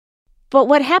But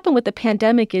what happened with the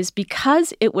pandemic is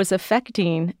because it was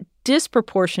affecting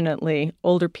disproportionately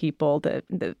older people,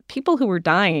 the people who were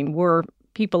dying were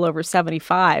people over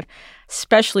 75,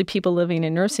 especially people living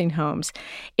in nursing homes.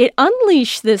 It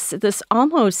unleashed this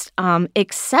almost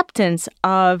acceptance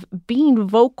of being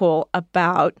vocal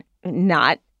about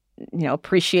not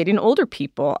appreciating older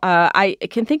people. I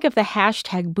can think of the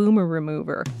hashtag boomer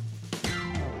remover.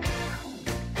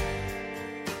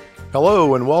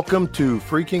 Hello, and welcome to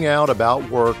Freaking Out About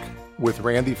Work with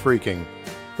Randy Freaking,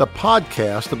 the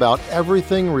podcast about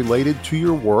everything related to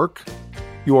your work,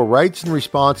 your rights and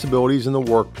responsibilities in the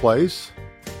workplace,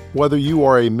 whether you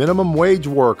are a minimum wage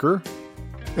worker,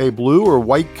 a blue or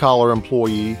white collar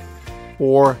employee,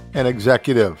 or an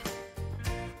executive.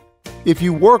 If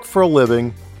you work for a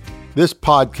living, this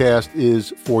podcast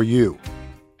is for you.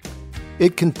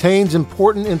 It contains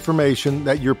important information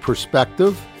that your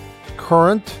prospective,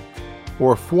 current,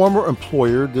 or former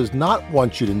employer does not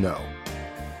want you to know,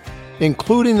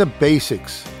 including the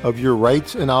basics of your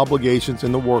rights and obligations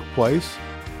in the workplace,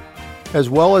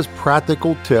 as well as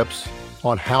practical tips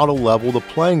on how to level the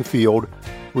playing field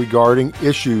regarding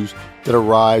issues that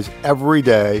arise every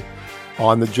day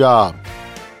on the job.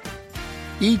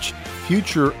 Each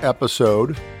future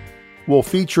episode will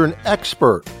feature an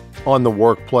expert on the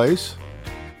workplace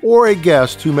or a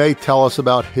guest who may tell us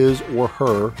about his or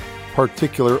her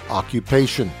particular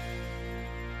occupation.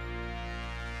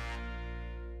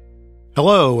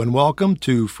 Hello, and welcome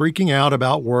to Freaking Out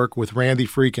About Work with Randy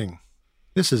Freaking.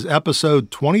 This is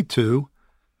episode 22,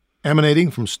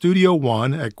 emanating from Studio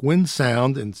One at Gwyn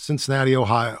Sound in Cincinnati,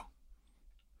 Ohio.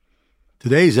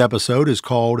 Today's episode is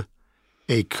called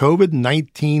A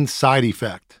COVID-19 Side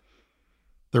Effect: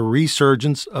 The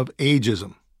Resurgence of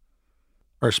Ageism.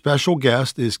 Our special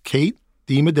guest is Kate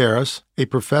DeMedeiros, a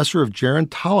professor of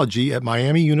gerontology at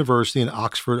Miami University in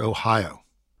Oxford, Ohio.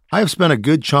 I have spent a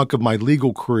good chunk of my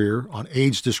legal career on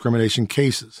age discrimination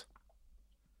cases.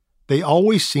 They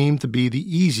always seem to be the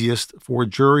easiest for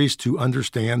juries to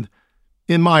understand,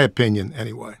 in my opinion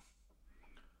anyway.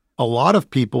 A lot of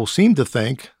people seem to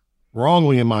think,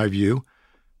 wrongly in my view,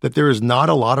 that there is not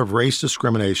a lot of race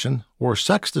discrimination or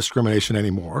sex discrimination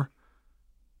anymore.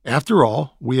 After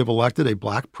all, we have elected a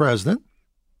black president,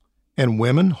 and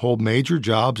women hold major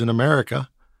jobs in America,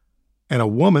 and a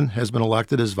woman has been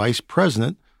elected as vice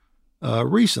president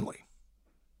recently,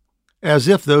 as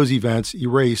if those events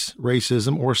erase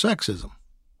racism or sexism.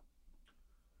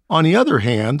 On the other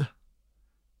hand,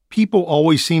 people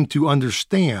always seem to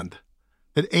understand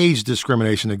that age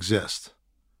discrimination exists.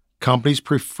 Companies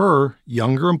prefer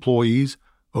younger employees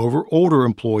over older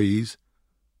employees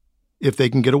if they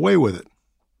can get away with it.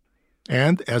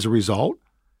 And as a result,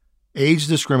 age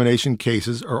discrimination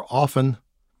cases are often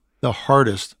the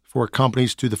hardest for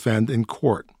companies to defend in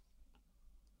court.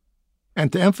 And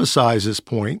to emphasize this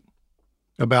point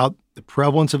about the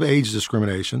prevalence of age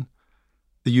discrimination,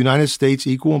 the United States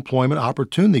Equal Employment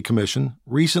Opportunity Commission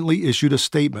recently issued a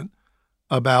statement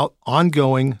about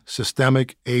ongoing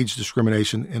systemic age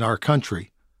discrimination in our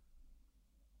country.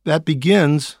 That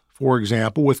begins, for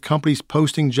example, with companies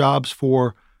posting jobs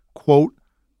for, quote,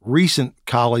 recent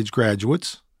college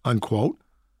graduates, unquote,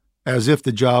 as if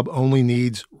the job only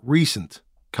needs recent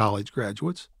college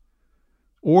graduates,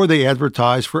 or they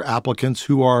advertise for applicants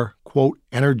who are, quote,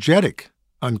 energetic,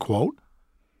 unquote,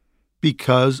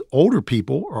 because older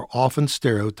people are often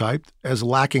stereotyped as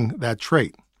lacking that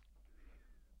trait.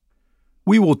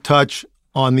 We will touch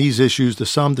on these issues to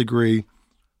some degree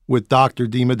with Dr.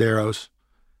 DeMedeiros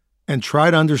and try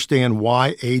to understand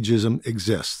why ageism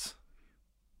exists.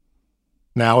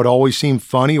 Now, it always seemed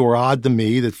funny or odd to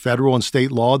me that federal and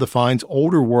state law defines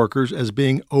older workers as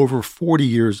being over 40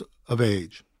 years of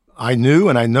age. I knew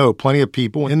and I know plenty of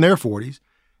people in their 40s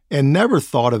and never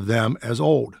thought of them as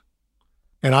old.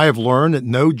 And I have learned that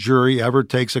no jury ever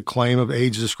takes a claim of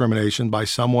age discrimination by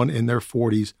someone in their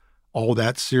 40s all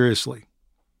that seriously.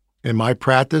 In my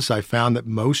practice, I found that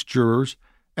most jurors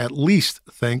at least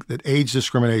think that age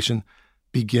discrimination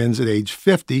begins at age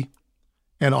 50,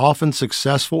 and often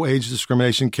successful age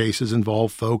discrimination cases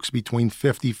involve folks between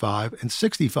 55 and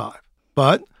 65.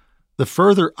 But the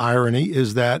further irony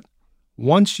is that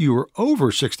once you are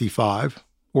over 65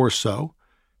 or so,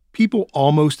 people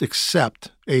almost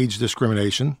accept age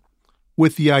discrimination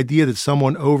with the idea that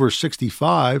someone over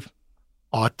 65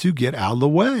 ought to get out of the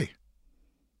way.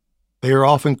 They are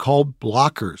often called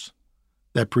blockers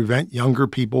that prevent younger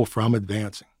people from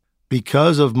advancing.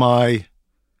 Because of my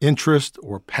interest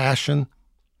or passion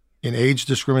in age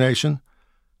discrimination,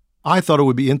 I thought it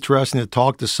would be interesting to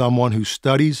talk to someone who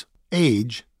studies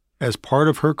age as part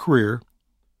of her career,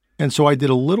 and so I did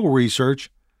a little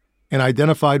research and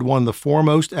identified one of the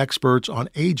foremost experts on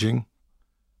aging,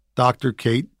 Dr.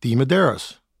 Kate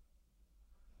DeMedeiros.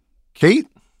 Kate,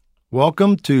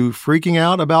 welcome to Freaking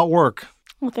Out About Work.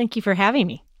 Well, thank you for having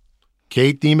me.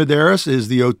 Kate DeMedeiros is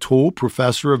the O'Toole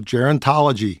Professor of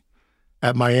Gerontology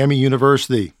at Miami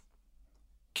University.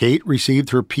 Kate received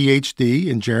her Ph.D.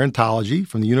 in gerontology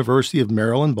from the University of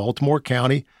Maryland, Baltimore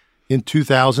County in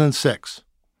 2006.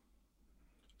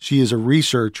 She is a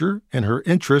researcher, and her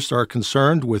interests are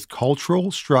concerned with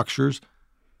cultural structures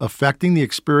affecting the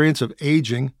experience of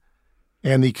aging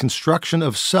and the construction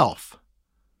of self,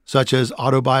 such as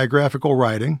autobiographical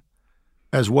writing,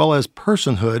 as well as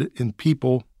personhood in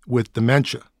people with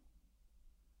dementia.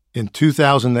 In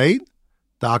 2008,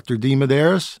 Dr.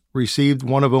 DeMedeiros received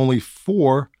one of only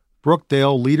 4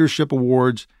 Brookdale Leadership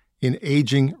Awards in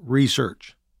aging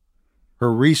research.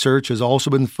 Her research has also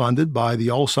been funded by the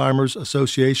Alzheimer's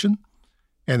Association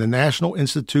and the National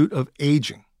Institute of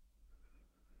Aging.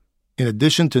 In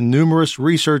addition to numerous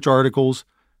research articles,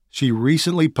 she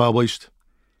recently published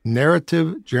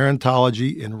Narrative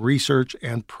Gerontology in Research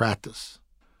and Practice.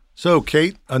 So,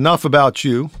 Kate, enough about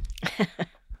you.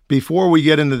 Before we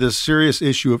get into this serious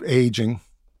issue of aging,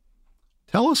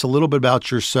 tell us a little bit about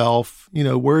yourself,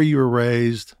 where you were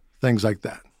raised, things like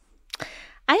that.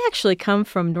 I actually come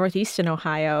from northeastern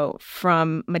Ohio,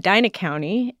 from Medina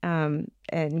County,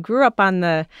 and grew up on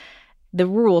the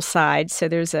rural side. So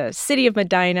there's a city of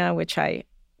Medina, which I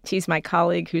tease my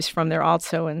colleague who's from there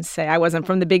also and say I wasn't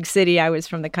from the big city, I was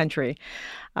from the country.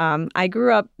 I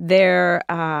grew up there,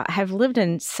 have lived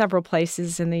in several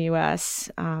places in the U.S.,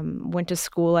 went to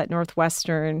school at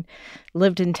Northwestern,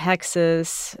 lived in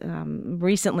Texas,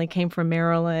 recently came from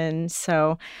Maryland.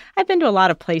 So I've been to a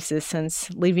lot of places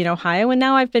since leaving Ohio, and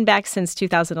now I've been back since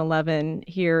 2011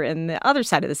 here in the other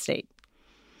side of the state.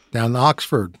 Down in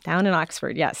Oxford. Down in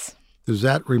Oxford, yes. Does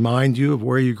that remind you of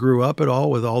where you grew up at all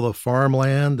with all the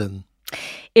farmland?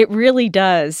 It really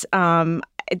does.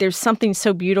 There's something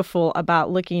so beautiful about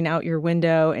looking out your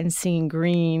window and seeing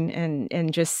green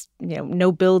and just,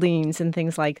 no buildings and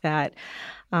things like that.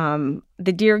 The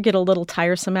deer get a little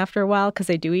tiresome after a while because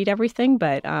they do eat everything,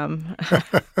 but...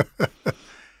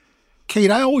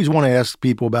 Kate, I always want to ask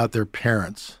people about their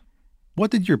parents.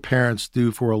 What did your parents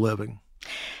do for a living?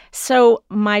 So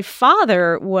my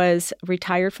father was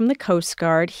retired from the Coast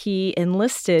Guard. He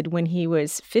enlisted when he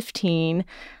was 15,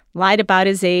 lied about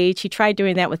his age. He tried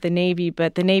doing that with the Navy,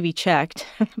 but the Navy checked.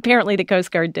 Apparently the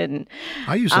Coast Guard didn't.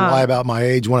 I used to lie about my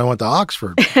age when I went to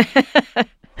Oxford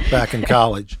back in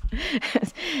college.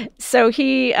 So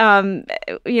he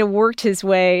worked his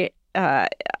way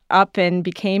up and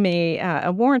became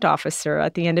a warrant officer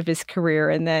at the end of his career,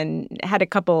 and then had a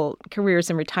couple careers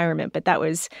in retirement, but that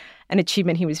was an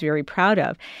achievement he was very proud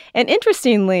of. And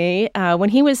interestingly, when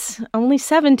he was only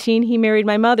 17, he married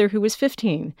my mother, who was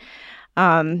 15.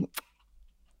 And,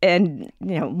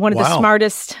 one of the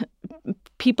smartest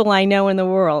people I know in the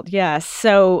world. Yes.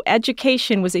 So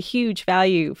education was a huge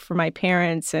value for my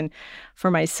parents and for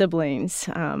my siblings.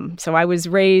 So I was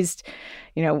raised,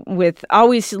 with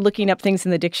always looking up things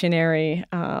in the dictionary.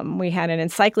 We had an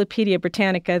Encyclopedia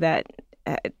Britannica that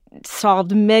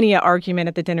solved many an argument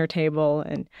at the dinner table.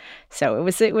 And so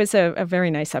it was a very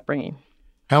nice upbringing.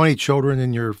 How many children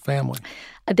in your family?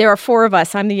 There are 4 of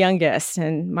us. I'm the youngest,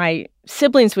 and my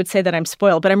siblings would say that I'm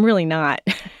spoiled, but I'm really not.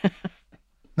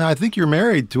 Now, I think you're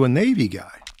married to a Navy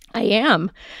guy. I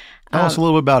am. Tell us a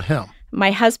little bit about him.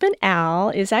 My husband, Al,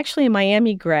 is actually a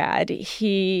Miami grad.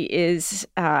 He is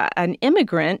an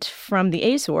immigrant from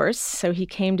the Azores, so he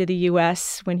came to the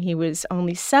U.S. when he was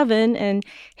only 7, and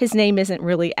his name isn't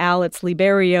really Al, it's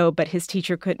Liberio, but his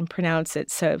teacher couldn't pronounce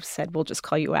it, so said, we'll just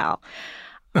call you Al.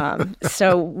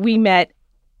 So we met.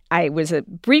 I was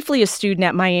briefly a student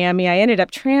at Miami. I ended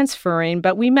up transferring,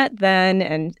 but we met then,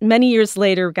 and many years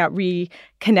later got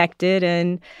reconnected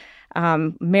and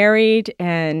married.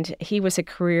 And he was a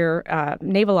career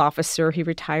naval officer. He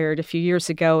retired a few years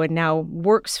ago and now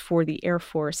works for the Air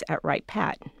Force at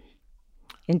Wright-Patt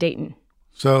in Dayton.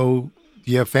 So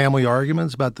do you have family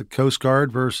arguments about the Coast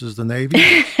Guard versus the Navy?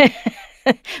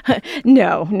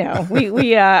 No.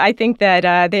 We I think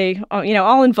that they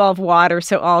all involve water,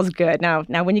 so all's good. Now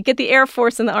when you get the Air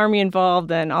Force and the Army involved,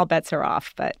 then all bets are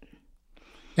off.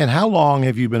 And how long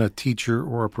have you been a teacher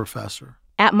or a professor?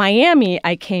 At Miami,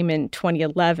 I came in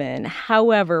 2011.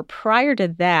 However, prior to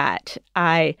that,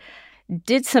 I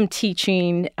did some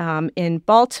teaching in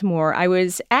Baltimore. I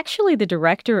was actually the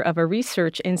director of a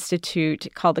research institute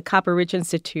called the Copper Ridge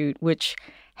Institute, which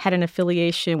had an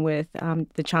affiliation with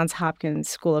the Johns Hopkins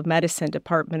School of Medicine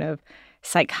Department of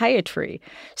Psychiatry.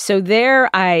 So there,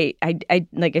 I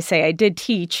like I say, I did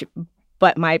teach,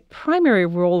 but my primary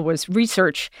role was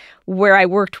research, where I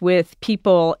worked with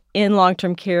people in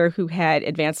long-term care who had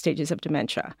advanced stages of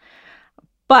dementia.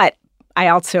 But I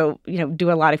also,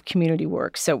 do a lot of community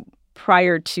work. So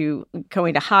prior to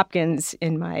going to Hopkins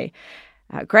in my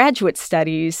graduate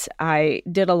studies, I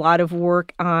did a lot of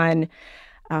work on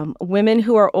women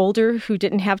who are older who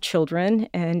didn't have children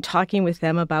and talking with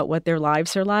them about what their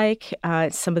lives are like,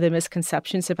 some of the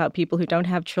misconceptions about people who don't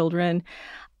have children.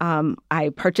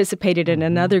 I participated in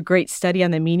another great study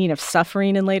on the meaning of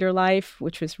suffering in later life,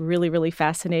 which was really, really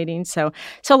fascinating. So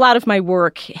a lot of my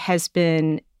work has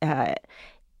been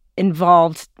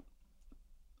involved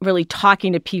really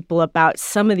talking to people about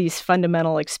some of these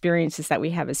fundamental experiences that we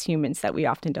have as humans that we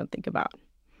often don't think about.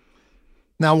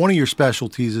 Now, one of your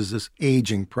specialties is this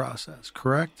aging process,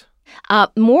 correct?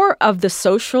 More of the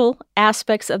social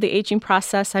aspects of the aging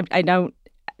process. I don't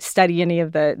study any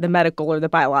of the medical or the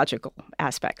biological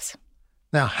aspects.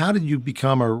 Now, how did you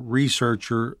become a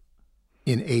researcher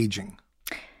in aging?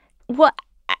 Well,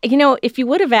 if you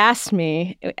would have asked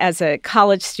me as a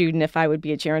college student if I would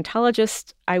be a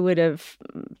gerontologist, I would have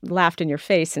laughed in your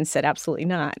face and said, absolutely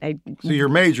not. So your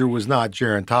major was not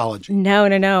gerontology?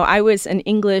 No. I was an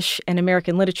English and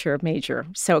American literature major.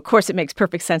 So, of course, it makes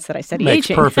perfect sense that I study makes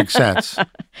aging. Makes perfect sense.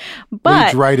 But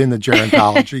leads right into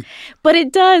gerontology. But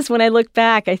it does. When I look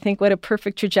back, I think what a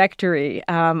perfect trajectory.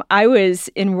 I was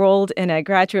enrolled in a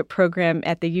graduate program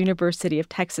at the University of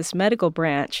Texas Medical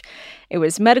Branch. It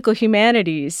was medical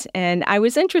humanities, and I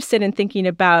was interested in thinking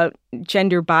about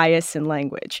gender bias in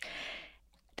language.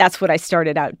 That's what I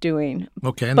started out doing.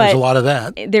 Okay, and there's a lot of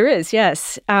that. There is,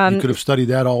 yes. You could have studied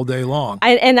that all day long.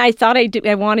 I thought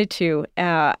I wanted to.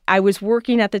 I was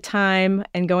working at the time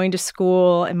and going to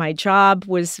school, and my job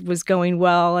was going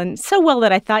well, and so well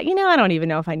that I thought, I don't even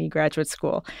know if I need graduate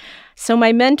school. So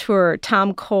my mentor,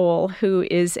 Tom Cole, who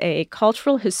is a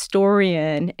cultural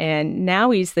historian, and now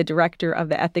he's the director of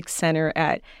the Ethics Center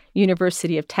at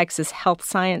University of Texas Health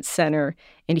Science Center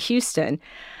in Houston,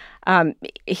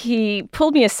 he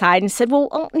pulled me aside and said,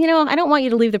 well, I don't want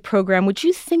you to leave the program. Would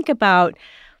you think about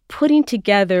putting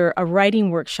together a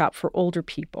writing workshop for older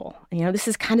people? This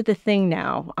is kind of the thing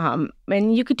now.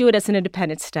 And you could do it as an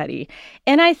independent study.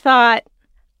 And I thought,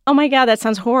 oh my God, that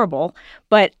sounds horrible.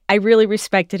 But I really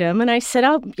respected him. And I said,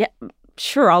 oh, yeah,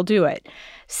 sure, I'll do it.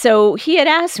 So he had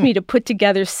asked me to put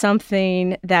together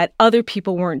something that other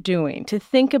people weren't doing, to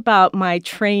think about my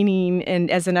training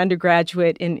and as an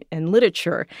undergraduate in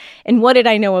literature, and what did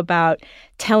I know about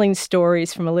telling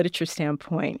stories from a literature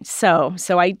standpoint. So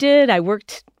I did. I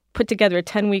put together a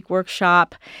 10-week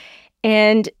workshop,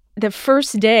 and the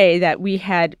first day that we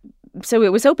had, so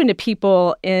it was open to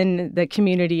people in the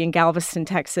community in Galveston,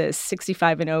 Texas,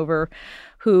 65 and over,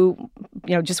 who,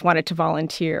 just wanted to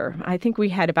volunteer. I think we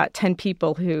had about 10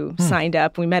 people who signed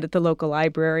up. We met at the local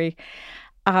library.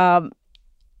 I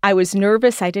was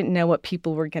nervous. I didn't know what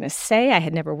people were going to say. I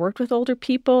had never worked with older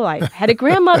people. I had a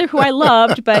grandmother who I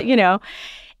loved, but,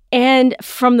 And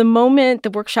from the moment the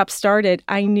workshop started,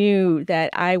 I knew that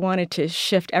I wanted to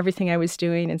shift everything I was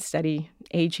doing and study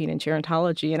aging and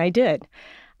gerontology, and I did.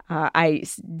 I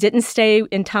didn't stay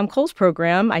in Tom Cole's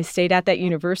program. I stayed at that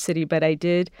university, but I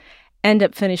did end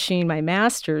up finishing my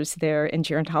master's there in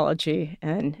gerontology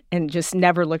and just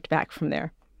never looked back from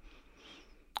there.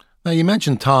 Now, you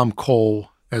mentioned Tom Cole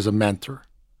as a mentor.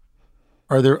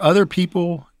 Are there other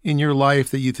people in your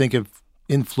life that you think have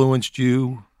influenced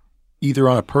you either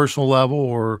on a personal level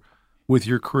or with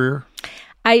your career?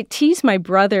 I tease my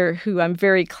brother, who I'm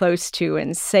very close to,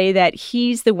 and say that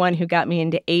he's the one who got me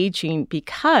into aging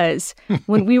because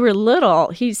when we were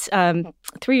little, he's 3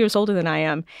 years older than I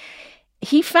am,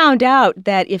 he found out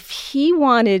that if he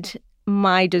wanted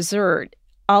my dessert,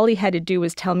 all he had to do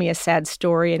was tell me a sad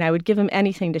story, and I would give him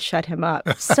anything to shut him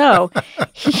up. So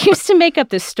he used to make up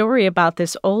this story about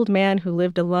this old man who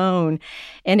lived alone,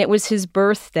 and it was his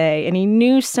birthday, and he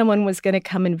knew someone was going to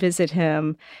come and visit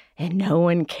him, and no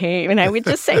one came. And I would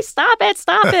just say, stop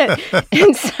it.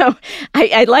 And so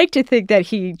I like to think that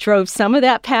he drove some of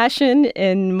that passion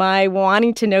in my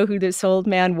wanting to know who this old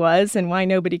man was and why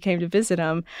nobody came to visit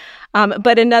him.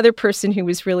 But another person who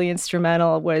was really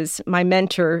instrumental was my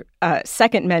mentor,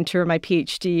 second mentor, my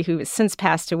PhD, who has since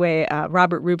passed away,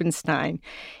 Robert Rubenstein.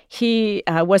 He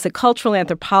was a cultural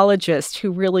anthropologist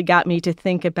who really got me to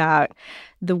think about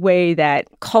the way that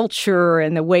culture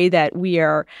and the way that we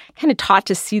are kind of taught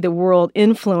to see the world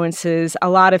influences a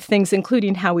lot of things,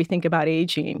 including how we think about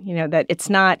aging. That it's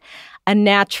not a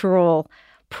natural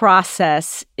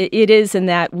process. It is in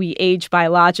that we age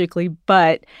biologically,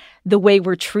 but the way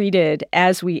we're treated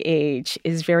as we age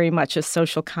is very much a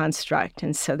social construct.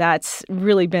 And so that's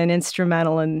really been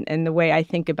instrumental in the way I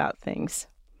think about things.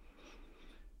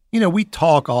 You know, we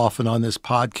talk often on this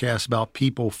podcast about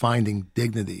people finding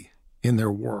dignity in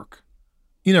their work,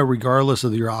 you know, regardless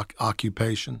of their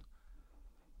occupation.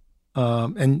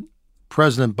 And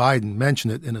President Biden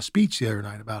mentioned it in a speech the other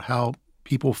night about how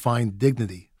people find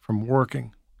dignity from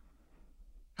working.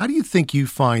 How do you think you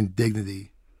find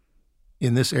dignity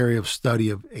in this area of study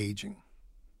of aging?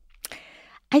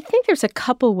 I think there's a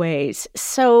couple ways.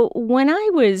 So when I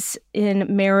was in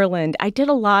Maryland, I did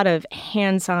a lot of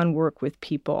hands-on work with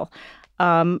people.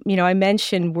 I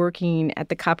mentioned working at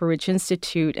the Copper Ridge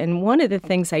Institute, and one of the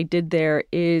things I did there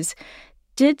is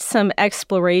did some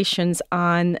explorations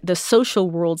on the social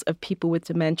worlds of people with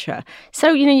dementia.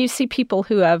 So, you see people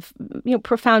who have,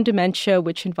 profound dementia,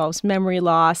 which involves memory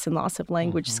loss and loss of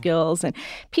language skills. And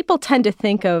people tend to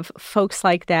think of folks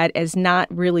like that as not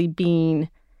really being,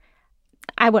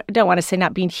 don't want to say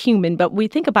not being human, but we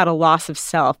think about a loss of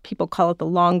self. People call it the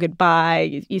long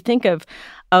goodbye. You think of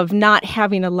not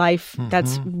having a life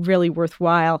that's really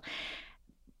worthwhile.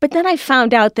 But then I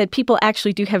found out that people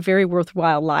actually do have very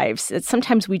worthwhile lives, that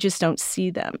sometimes we just don't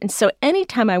see them. And so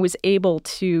anytime I was able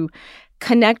to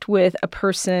connect with a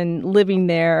person living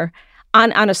there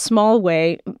on a small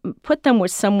way, put them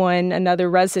with someone, another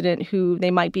resident who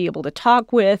they might be able to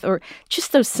talk with, or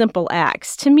just those simple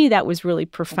acts, to me that was really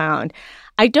profound.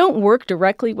 I don't work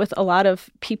directly with a lot of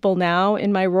people now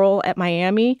in my role at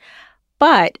Miami,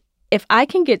 but if I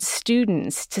can get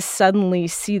students to suddenly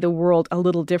see the world a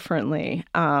little differently,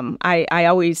 I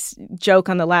always joke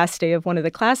on the last day of one of the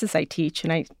classes I teach,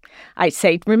 and I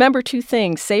say, remember two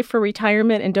things: save for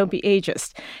retirement and don't be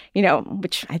ageist.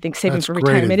 Which I think saving for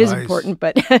retirement is important.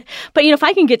 But if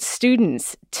I can get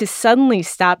students to suddenly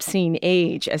stop seeing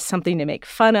age as something to make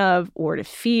fun of or to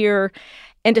fear,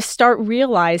 and to start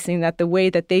realizing that the way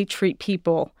that they treat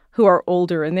people who are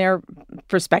older in their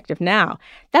perspective now,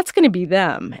 that's going to be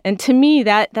them. And to me,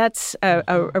 that's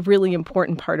a really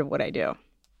important part of what I do.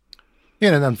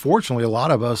 Yeah, and unfortunately, a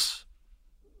lot of us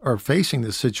are facing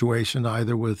this situation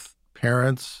either with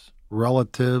parents,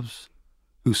 relatives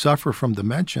who suffer from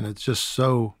dementia. It's just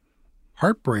so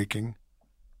heartbreaking.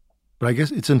 But I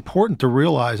guess it's important to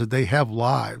realize that they have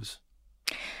lives.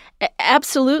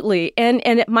 Absolutely. And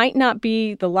it might not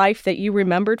be the life that you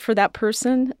remembered for that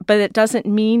person, but it doesn't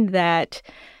mean that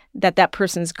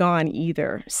person's gone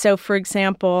either. So, for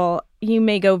example, you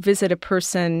may go visit a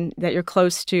person that you're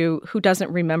close to who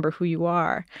doesn't remember who you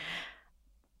are.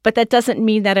 But that doesn't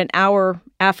mean that an hour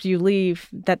after you leave,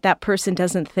 that person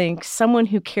doesn't think someone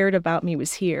who cared about me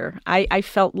was here. I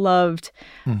felt loved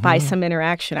by some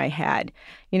interaction I had.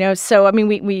 So, I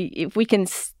mean, if we can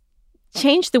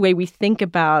change the way we think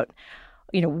about,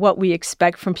 what we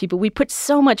expect from people. We put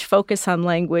so much focus on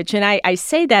language. And I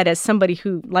say that as somebody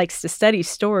who likes to study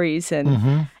stories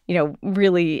and,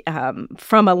 really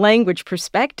from a language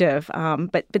perspective.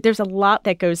 But there's a lot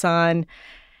that goes on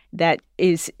that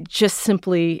is just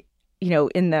simply,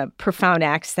 in the profound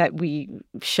acts that we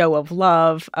show of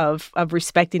love, of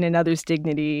respecting another's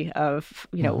dignity, of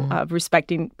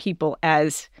respecting people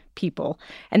as people.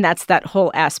 And that's that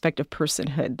whole aspect of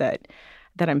personhood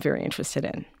that I'm very interested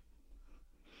in.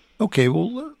 Okay,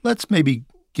 well, let's maybe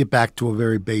get back to a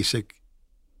very basic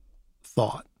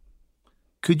thought.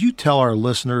 Could you tell our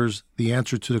listeners the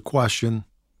answer to the question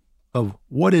of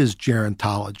what is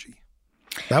gerontology?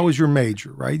 That was your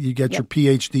major, right? You get your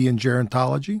PhD in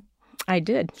gerontology? I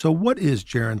did. So what is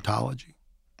gerontology?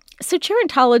 So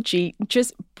gerontology,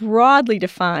 just broadly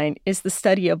defined, is the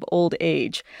study of old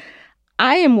age.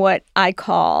 I am what I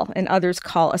call, and others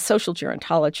call, a social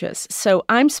gerontologist. So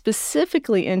I'm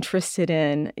specifically interested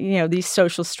in, these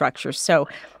social structures. So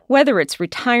whether it's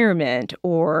retirement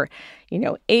or,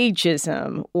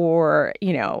 ageism or,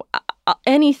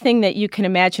 anything that you can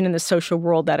imagine in the social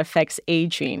world that affects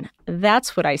aging,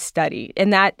 that's what I study.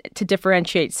 And that to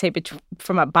differentiate, say,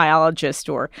 from a biologist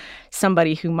or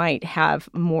somebody who might have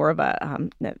more of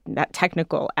that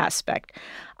technical aspect.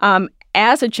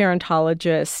 As a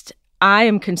gerontologist, I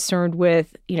am concerned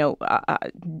with,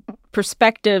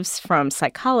 perspectives from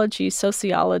psychology,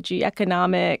 sociology,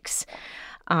 economics,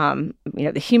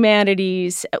 the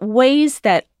humanities, ways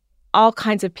that all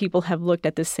kinds of people have looked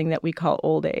at this thing that we call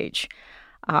old age,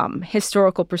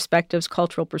 historical perspectives,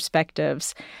 cultural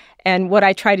perspectives. And what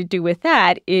I try to do with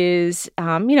that is,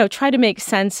 try to make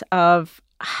sense of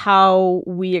how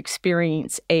we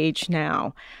experience age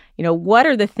now. What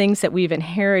are the things that we've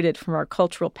inherited from our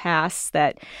cultural past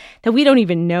that we don't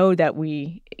even know that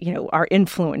we, are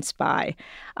influenced by?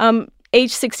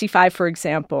 Age 65, for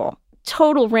example,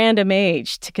 total random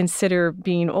age to consider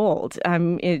being old.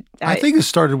 I think it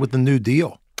started with the New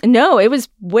Deal. No, it was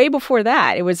way before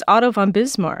that. It was Otto von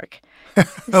Bismarck.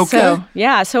 Okay.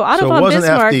 So Otto von wasn't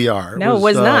Bismarck. FDR. No, it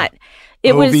was not.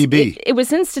 It OVB. It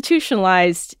was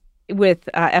institutionalized with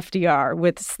FDR,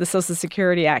 with the Social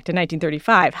Security Act in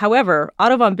 1935. However,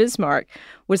 Otto von Bismarck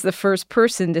was the first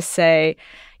person to say,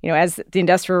 as the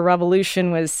Industrial Revolution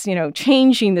was,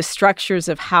 changing the structures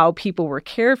of how people were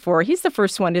cared for, he's the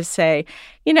first one to say,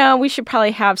 we should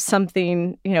probably have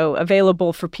something,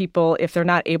 available for people if they're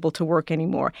not able to work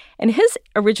anymore. And his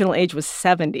original age was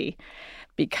 70.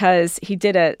 Because he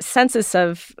did a census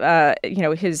of,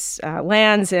 his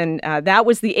lands, and that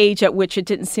was the age at which it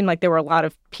didn't seem like there were a lot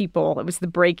of people. It was the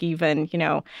break even,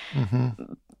 Mm-hmm.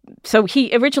 So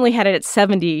he originally had it at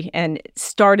 70 and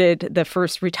started the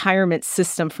first retirement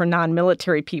system for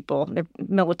non-military people. The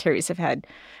militaries have had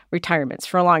retirements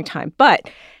for a long time. But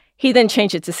he then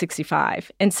changed it to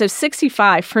 65. And so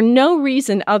 65, for no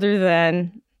reason other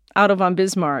than Otto von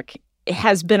Bismarck,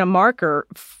 has been a marker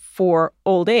for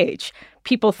old age.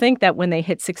 People think that when they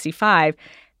hit 65,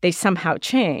 they somehow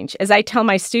change. As I tell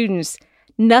my students,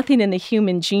 nothing in the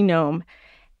human genome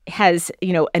has,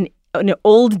 an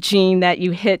old gene that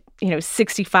you hit,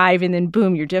 65 and then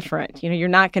boom, you're different. You're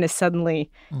not going to suddenly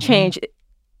change.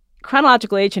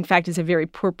 Chronological age, in fact, is a very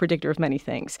poor predictor of many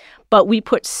things. But we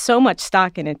put so much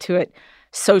stock into it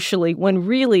socially when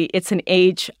really it's an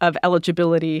age of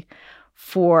eligibility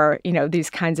for, these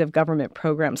kinds of government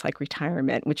programs like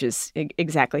retirement, which is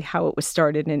exactly how it was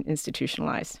started and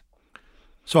institutionalized.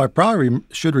 So I probably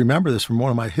should remember this from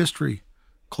one of my history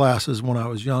classes when I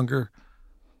was younger.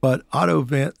 But Otto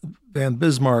von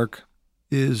Bismarck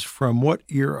is from what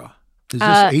era? Is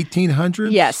this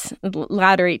 1800s? Yes,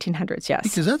 latter 1800s, yes.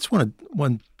 Because that's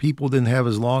when people didn't have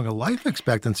as long a life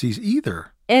expectancies either.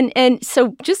 And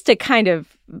so just to kind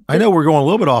of... I know we're going a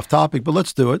little bit off topic, but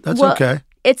let's do it. That's okay.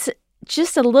 It's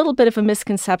just a little bit of a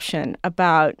misconception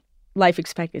about life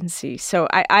expectancy. So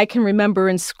I can remember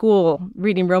in school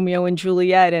reading Romeo and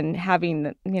Juliet and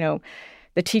having,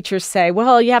 the teachers say,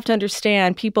 well, you have to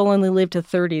understand people only lived to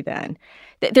 30 then.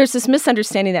 There's this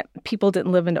misunderstanding that people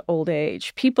didn't live into old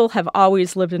age. People have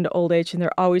always lived into old age, and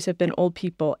there always have been old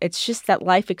people. It's just that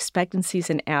life expectancy is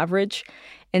an average.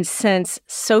 And since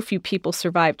so few people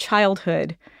survive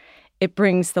childhood, it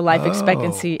brings the life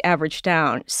expectancy average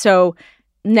down. So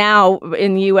now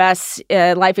in the U.S.,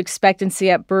 life expectancy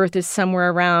at birth is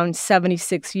somewhere around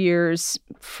 76 years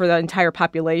for the entire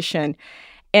population.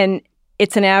 And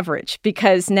it's an average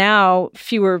because now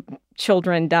fewer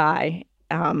children die,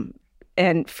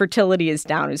 and fertility is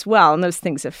down as well, and those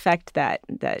things affect that.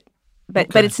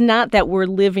 But it's not that we're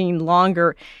living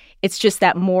longer; it's just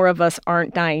that more of us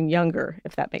aren't dying younger,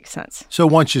 if that makes sense. So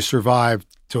once you survive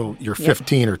till you're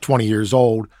 15 or 20 years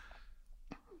old,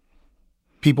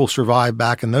 people survive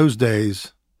back in those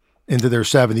days into their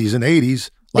 70s and 80s.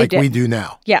 Like we do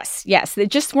now. Yes. There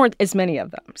just weren't as many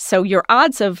of them. So your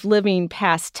odds of living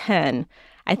past 10,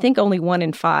 I think only 1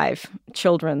 in 5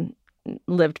 children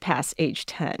lived past age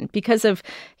 10 because of,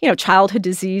 childhood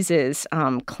diseases.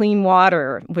 Clean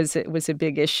water was a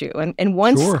big issue. And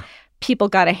once people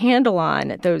got a handle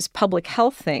on those public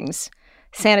health things,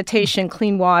 sanitation,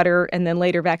 clean water, and then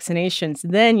later vaccinations,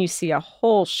 then you see a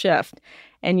whole shift.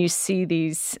 And you see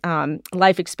these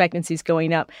life expectancies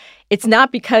going up. It's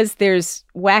not because there's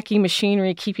wacky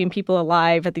machinery keeping people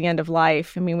alive at the end of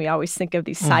life. I mean, we always think of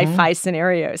these sci-fi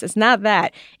scenarios. It's not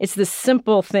that. It's the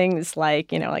simple things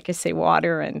like, like I say,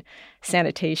 water and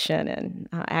sanitation and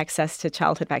access to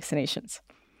childhood vaccinations.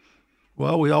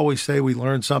 Well, we always say we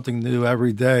learn something new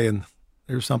every day, and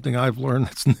there's something I've learned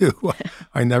that's new.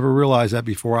 I never realized that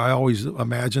before. I always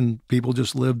imagined people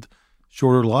just lived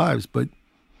shorter lives, but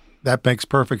that makes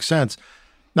perfect sense.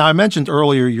 Now, I mentioned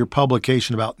earlier your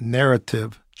publication about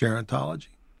narrative gerontology.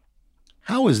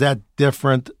 How is that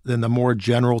different than the more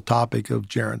general topic of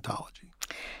gerontology?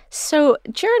 So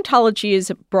gerontology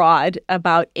is broad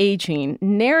about aging.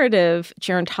 Narrative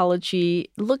gerontology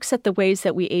looks at the ways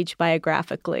that we age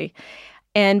biographically.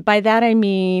 And by that, I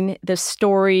mean the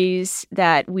stories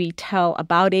that we tell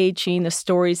about aging, the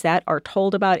stories that are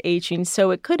told about aging. So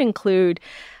it could include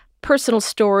personal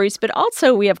stories, but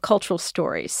also we have cultural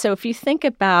stories. So if you think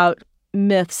about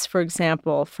myths, for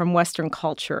example, from Western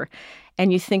culture,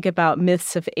 and you think about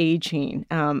myths of aging,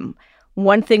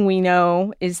 one thing we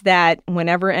know is that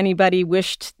whenever anybody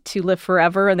wished to live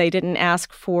forever and they didn't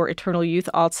ask for eternal youth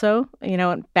also,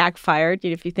 it backfired.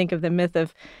 If you think of the myth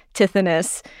of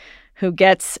Tithonus, who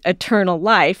gets eternal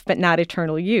life but not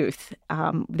eternal youth.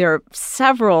 There are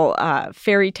several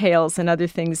fairy tales and other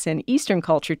things in Eastern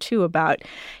culture too about,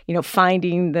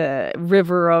 finding the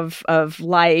river of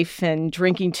life and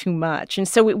drinking too much. And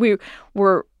so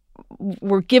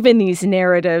we're given these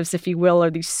narratives, if you will, or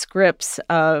these scripts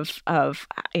of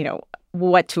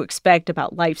what to expect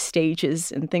about life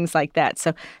stages and things like that.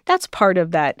 So that's part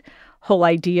of that whole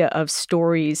idea of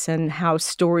stories and how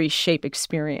stories shape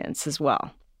experience as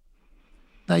well.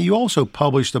 Now, you also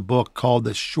published a book called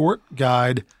The Short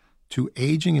Guide to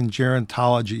Aging and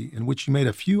Gerontology, in which you made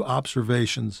a few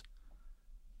observations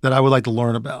that I would like to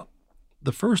learn about.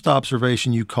 The first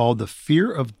observation you called the fear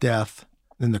of death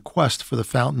and the quest for the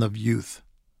fountain of youth.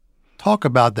 Talk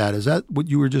about that. Is that what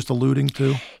you were just alluding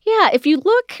to? Yeah, if you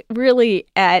look really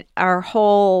at our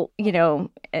whole,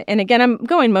 and again, I'm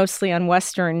going mostly on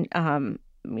Western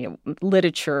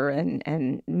literature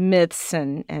and myths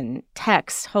and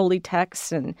texts, holy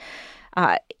texts, and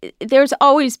there's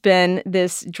always been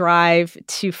this drive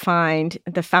to find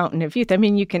the fountain of youth. I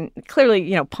mean, you can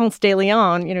clearly, Ponce de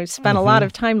Leon, spent a lot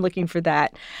of time looking for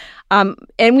that.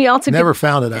 And we also never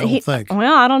found it, I don't think.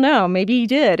 Well, I don't know. Maybe he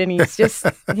did, and he's just,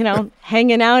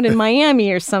 hanging out in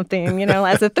Miami or something,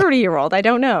 as a 30-year-old. I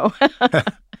don't know.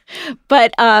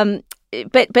 But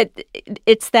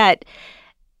it's that.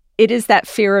 It is that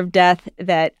fear of death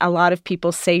that a lot of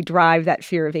people say drive that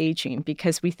fear of aging,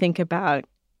 because we think about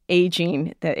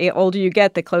aging, the older you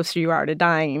get, the closer you are to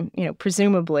dying,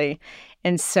 presumably.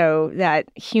 And so that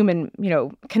human,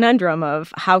 conundrum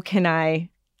of how can I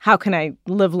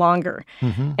live longer?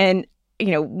 Mm-hmm. And,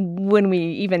 when we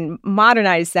even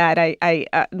modernize that, I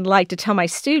like to tell my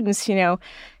students,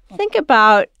 think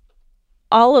about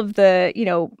all of the,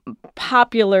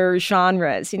 popular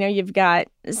genres. You've got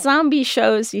zombie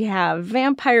shows, you have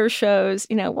vampire shows,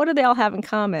 what do they all have in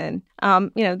common?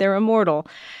 They're immortal.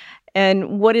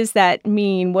 And what does that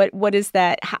mean? What is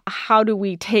that? How do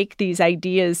we take these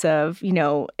ideas of,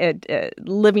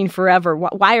 living forever?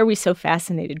 Why are we so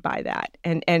fascinated by that?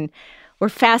 And we're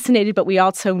fascinated, but we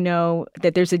also know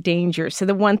that there's a danger. So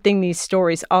the one thing these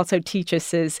stories also teach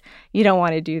us is you don't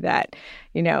want to do that.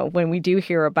 When we do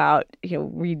hear about,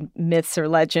 read myths or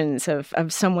legends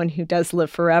of someone who does live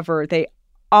forever, they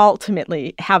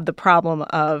ultimately have the problem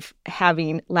of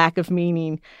having lack of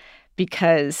meaning,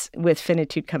 because with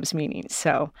finitude comes meaning.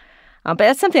 So, but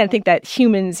that's something I think that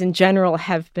humans in general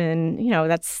have been,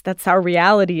 that's our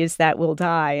reality, is that we'll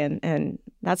die. And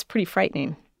that's pretty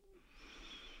frightening.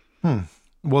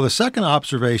 Well, the second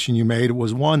observation you made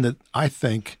was one that I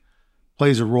think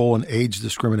plays a role in age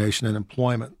discrimination and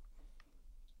employment.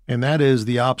 And that is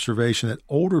the observation that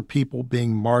older people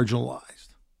being marginalized.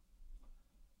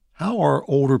 How are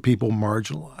older people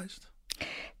marginalized?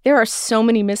 There are so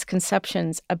many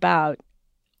misconceptions about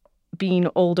being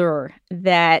older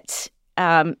that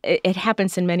it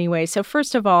happens in many ways. So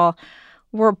first of all,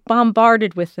 we're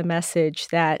bombarded with the message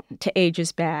that to age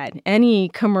is bad. Any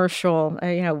commercial,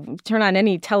 turn on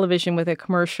any television with a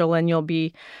commercial and you'll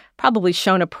be probably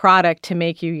shown a product to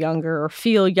make you younger or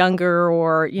feel younger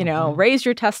or, raise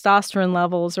your testosterone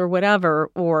levels or whatever,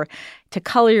 or to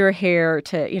color your hair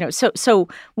to, so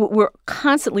we're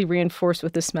constantly reinforced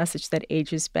with this message that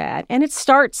age is bad. And it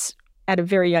starts at a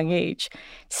very young age.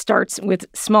 It starts with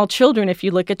small children. If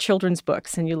you look at children's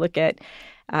books and you look at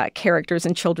characters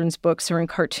in children's books or in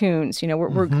cartoons,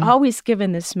 we're always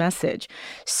given this message.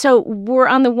 So we're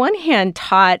on the one hand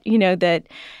taught, that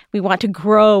we want to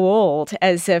grow old,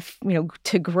 as if,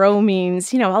 to grow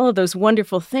means, all of those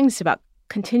wonderful things about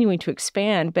continuing to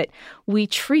expand. But we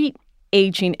treat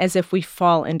aging as if we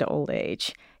fall into old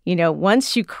age.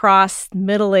 Once you cross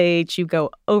middle age, you go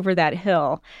over that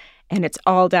hill. And it's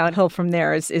all downhill from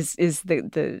there is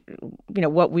the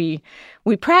what we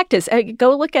practice.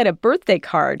 Go look at a birthday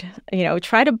card.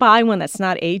 Try to buy one that's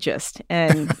not ageist.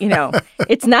 And,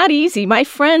 it's not easy. My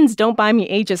friends don't buy me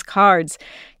ageist cards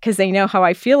because they know how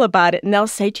I feel about it. And they'll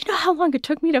say, do you know how long it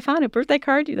took me to find a birthday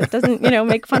card that doesn't,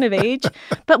 make fun of age?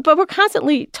 But we're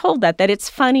constantly told that it's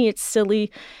funny, it's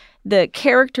silly. The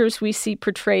characters we see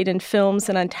portrayed in films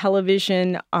and on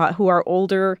television who are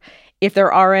older, if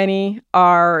there are any,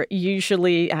 are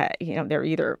usually, they're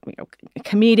either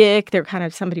comedic, they're kind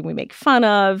of somebody we make fun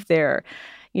of, they're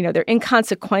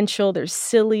inconsequential, they're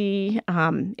silly.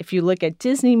 If you look at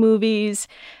Disney movies,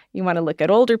 you want to look at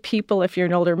older people. If you're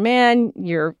an older man,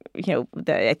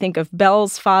 I think of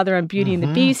Belle's father on Beauty and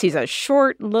the Beast. He's a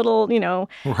short, little,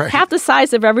 right, half the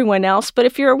size of everyone else. But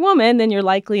if you're a woman, then you're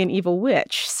likely an evil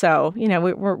witch. So,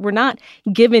 we're not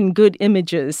given good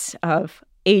images of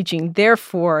aging.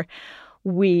 Therefore,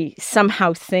 we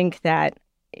somehow think that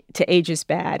to age is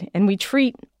bad. And we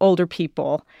treat older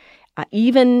people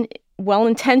even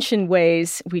well-intentioned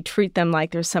ways, we treat them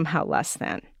like they're somehow less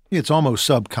than. It's almost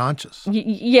subconscious.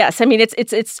 Yes. I mean,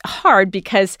 it's hard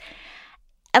because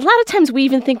a lot of times we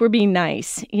even think we're being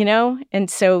nice, And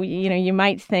so, you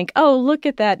might think, oh, look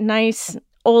at that nice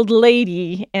old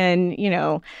lady and,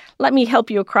 let me help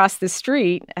you across the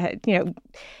street,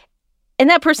 And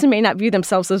that person may not view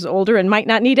themselves as older and might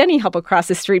not need any help across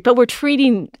the street, but we're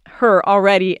treating her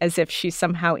already as if she's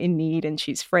somehow in need and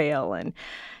she's frail. And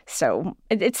so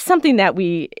it's something that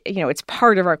it's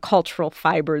part of our cultural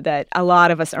fiber that a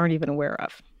lot of us aren't even aware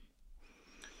of.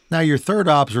 Now, your third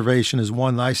observation is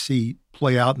one that I see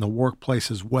play out in the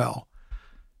workplace as well,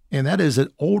 and that is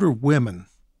that older women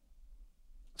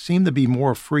seem to be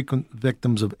more frequent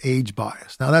victims of age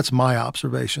bias. Now, that's my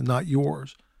observation, not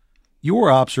yours.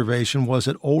 Your observation was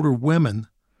that older women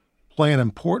play an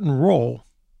important role,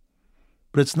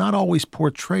 but it's not always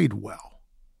portrayed well.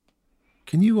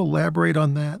 Can you elaborate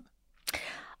on that?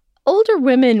 Older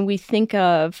women we think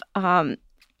of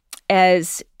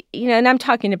as, and I'm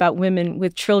talking about women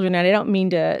with children, and I don't mean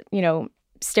to,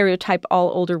 stereotype all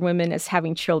older women as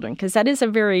having children, because that is a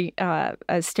very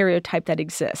a stereotype that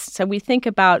exists. So we think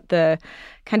about the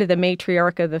kind of the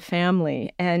matriarch of the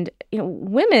family, and,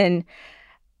 women,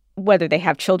 whether they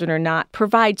have children or not,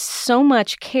 provide so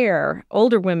much care,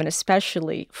 older women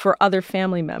especially, for other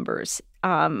family members,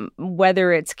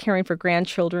 whether it's caring for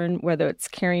grandchildren, whether it's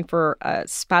caring for a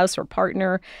spouse or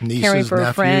partner, nieces, caring for nephews.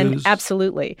 A friend.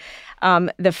 Absolutely.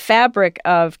 The fabric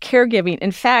of caregiving.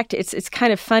 In fact, it's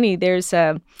kind of funny. There's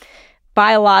a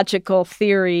biological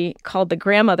theory called the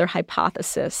grandmother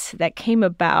hypothesis that came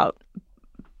about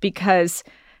because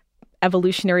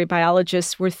evolutionary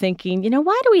biologists were thinking,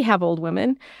 why do we have old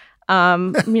women?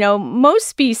 Most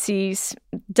species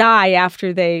die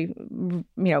after they,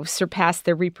 surpass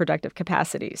their reproductive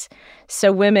capacities.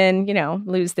 So women,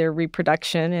 lose their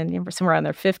reproduction and somewhere around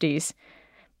their 50s.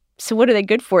 So what are they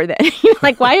good for then?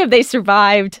 Why have they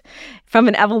survived from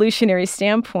an evolutionary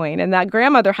standpoint? And that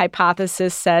grandmother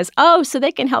hypothesis says, so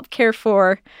they can help care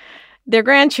for their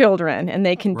grandchildren, and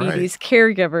they can be Right. these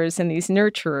caregivers and these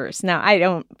nurturers. Now, I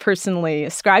don't personally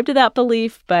ascribe to that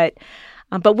belief, but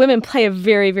women play a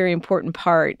very, very important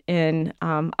part in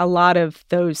a lot of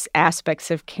those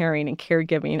aspects of caring and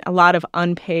caregiving, a lot of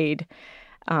unpaid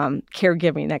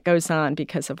caregiving that goes on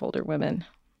because of older women.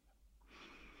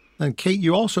 And Kate,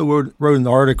 you also wrote an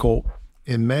article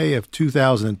in May of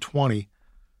 2020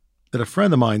 that a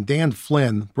friend of mine, Dan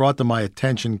Flynn, brought to my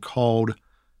attention called,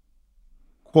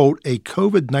 quote, a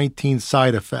COVID-19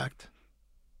 side effect,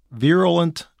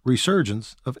 virulent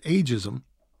resurgence of ageism,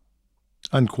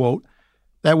 unquote,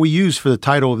 that we used for the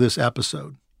title of this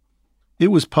episode. It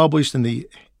was published in the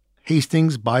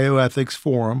Hastings Bioethics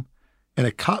Forum, and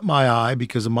it caught my eye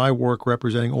because of my work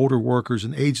representing older workers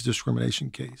in age discrimination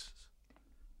cases.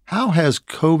 How has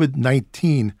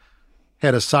COVID-19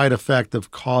 had a side effect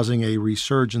of causing a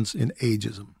resurgence in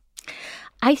ageism?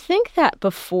 I think that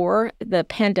before the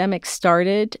pandemic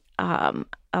started, a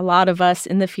lot of us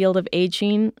in the field of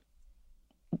aging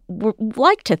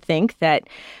like to think that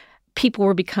people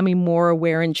were becoming more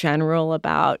aware in general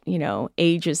about,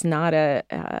 age is not a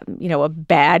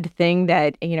bad thing,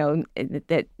 that,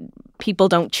 that people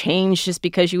don't change just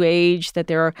because you age, that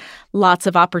there are lots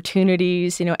of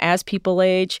opportunities, as people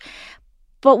age.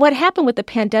 But what happened with the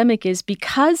pandemic is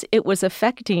because it was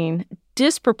affecting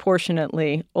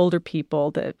disproportionately older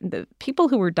people, the people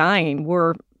who were dying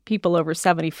were people over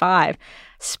 75,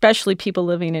 especially people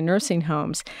living in nursing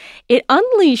homes. It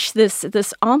unleashed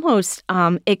this almost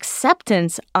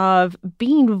acceptance of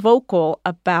being vocal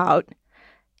about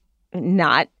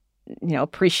not,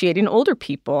 appreciating older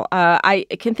people. I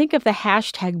can think of the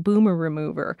hashtag Boomer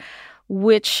Remover,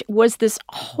 which was this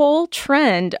whole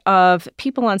trend of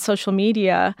people on social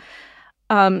media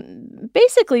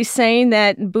basically saying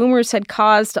that boomers had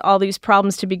caused all these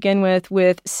problems to begin with,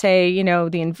 say,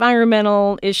 the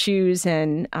environmental issues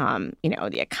and,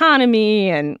 the economy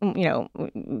and,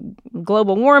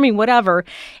 global warming, whatever.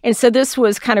 And so this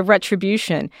was kind of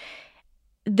retribution.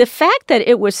 The fact that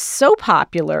it was so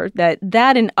popular that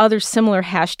and other similar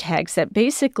hashtags that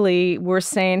basically were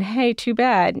saying, hey, too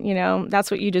bad,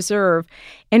 that's what you deserve,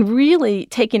 and really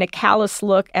taking a callous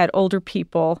look at older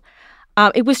people,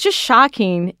 it was just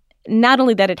shocking, not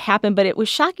only that it happened, but it was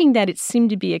shocking that it seemed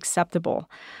to be acceptable.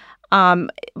 Prior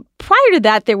to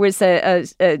that, there was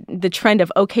the trend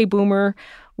of OK Boomer,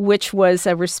 which was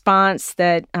a response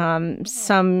that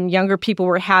some younger people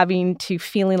were having to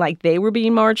feeling like they were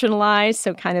being marginalized.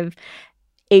 So kind of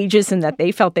ageism that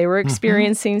they felt they were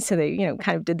experiencing. So they,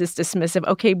 kind of did this dismissive,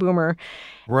 okay, boomer.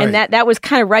 Right. And that was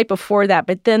kind of right before that.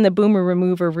 But then the boomer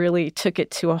remover really took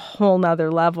it to a whole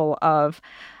nother level of,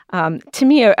 to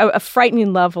me, a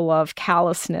frightening level of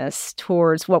callousness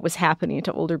towards what was happening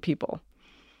to older people.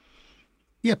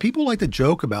 Yeah, people like to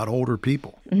joke about older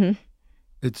people. Mm-hmm.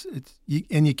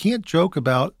 And you can't joke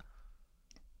about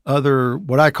other,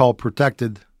 what I call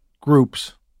protected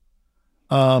groups.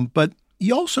 But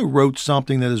you also wrote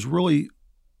something that is really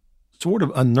sort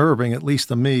of unnerving, at least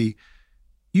to me.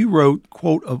 You wrote,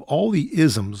 quote, "Of all the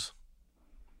isms,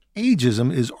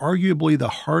 ageism is arguably the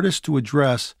hardest to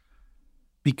address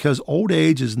because old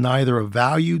age is neither a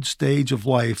valued stage of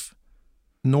life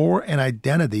nor an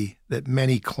identity that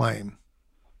many claim.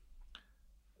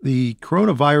 The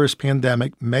coronavirus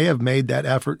pandemic may have made that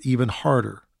effort even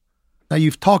harder." Now,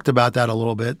 you've talked about that a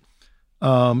little bit.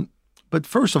 But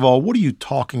first of all, what are you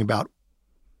talking about?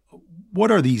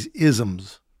 What are these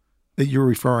isms that you're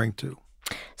referring to?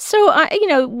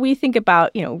 So, we think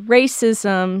about,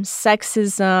 racism,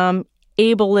 sexism,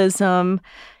 ableism.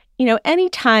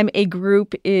 Anytime a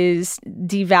group is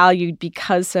devalued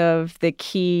because of the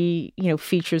key,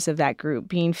 features of that group,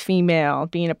 being female,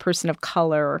 being a person of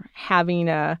color, having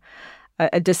a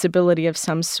disability of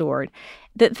some sort.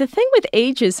 The thing with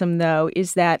ageism, though,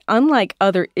 is that unlike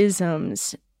other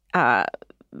isms,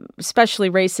 especially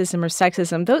racism or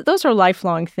sexism, those are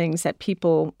lifelong things that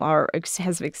people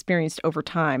has experienced over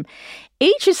time.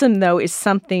 Ageism, though, is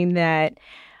something that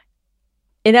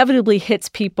inevitably hits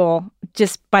people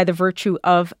just by the virtue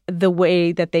of the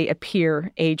way that they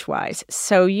appear age-wise.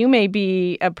 So you may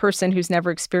be a person who's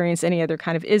never experienced any other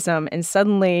kind of ism, and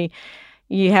suddenly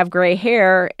you have gray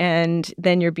hair, and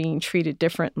then you're being treated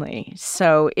differently.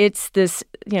 So it's this,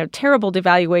 terrible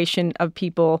devaluation of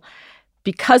people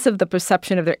because of the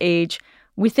perception of their age.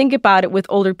 We think about it with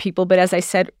older people, but as I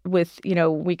said,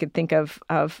 we could think of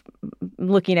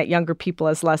looking at younger people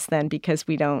as less than because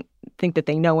we don't think that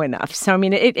they know enough. So, I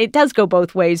mean, it does go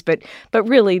both ways, but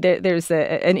really there's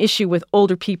an issue with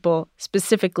older people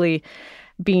specifically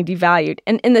being devalued.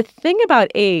 And the thing about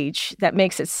age that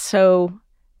makes it so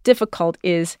difficult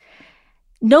is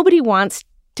nobody wants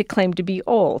to claim to be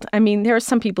old. I mean, there are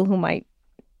some people who might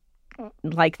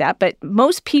like that, but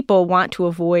most people want to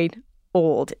avoid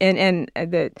old. And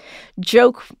the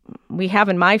joke we have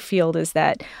in my field is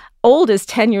that old is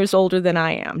 10 years older than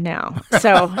I am now.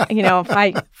 So,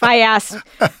 if I ask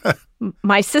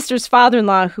my sister's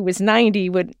father-in-law, who was 90,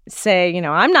 would say,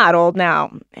 I'm not old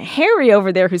now. Harry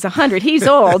over there, who's 100, he's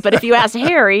old. But if you ask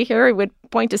Harry would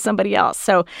point to somebody else.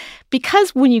 So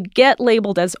because when you get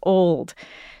labeled as old,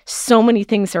 so many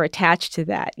things are attached to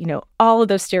that, all of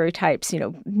those stereotypes,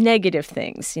 negative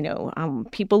things,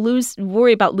 people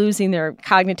worry about losing their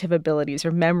cognitive abilities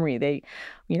or memory. They,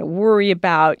 worry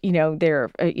about, their,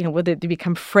 whether they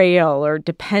become frail or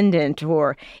dependent,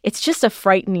 or it's just a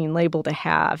frightening label to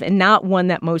have, and not one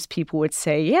that most people would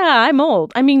say, yeah, I'm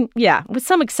old. I mean, yeah, with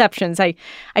some exceptions. I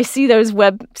see those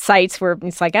websites where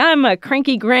it's like, I'm a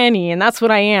cranky granny and that's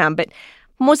what I am. But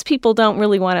most people don't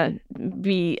really want to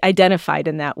be identified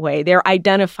in that way. They're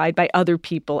identified by other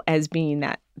people as being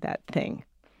that thing.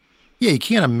 Yeah, you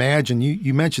can't imagine.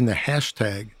 You mentioned the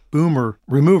hashtag boomer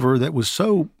remover that was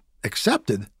so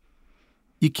accepted.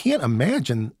 You can't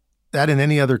imagine that in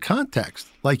any other context.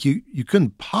 Like you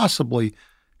couldn't possibly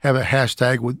have a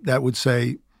hashtag that would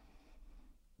say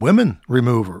women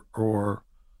remover or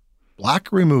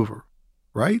black remover,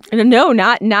 right? No,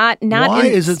 not. Why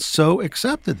is it so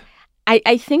accepted?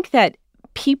 I think that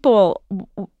people,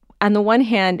 on the one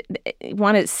hand,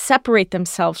 want to separate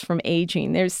themselves from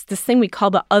aging. There's this thing we call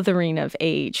the othering of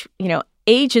age.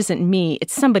 Age isn't me,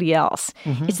 it's somebody else.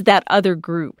 Mm-hmm. It's that other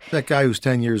group. That guy who's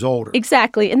 10 years older.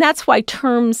 Exactly. And that's why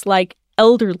terms like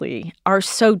elderly are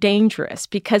so dangerous,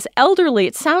 because elderly,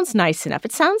 it sounds nice enough.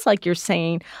 It sounds like you're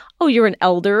saying, oh, you're an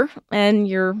elder and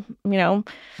you're,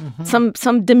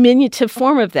 some diminutive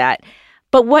form of that.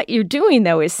 But what you're doing,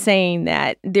 though, is saying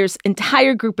that there's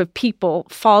entire group of people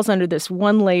falls under this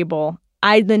one label.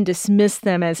 I then dismiss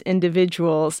them as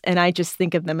individuals, and I just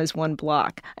think of them as one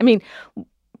block. I mean,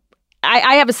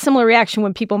 I have a similar reaction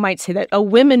when people might say that, oh,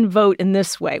 women vote in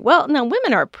this way. Well, no,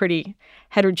 women are a pretty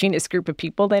heterogeneous group of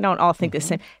people. They don't all think the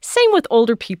same. Same with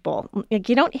older people. Like,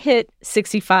 you don't hit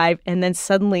 65 and then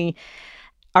suddenly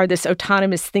are this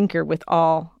autonomous thinker with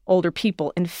all older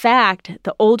people. In fact,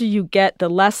 the older you get, the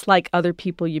less like other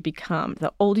people you become.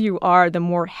 The older you are, the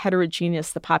more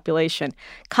heterogeneous the population.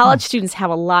 College students have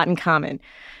a lot in common.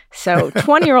 So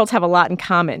 20-year-olds have a lot in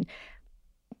common.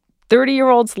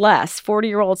 30-year-olds less,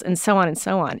 40-year-olds, and so on and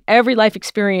so on. Every life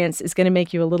experience is going to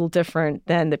make you a little different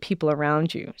than the people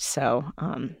around you. So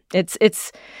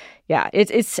it's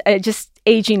just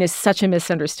aging is such a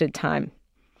misunderstood time.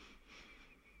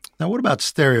 Now, what about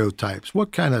stereotypes?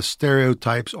 What kind of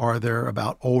stereotypes are there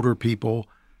about older people,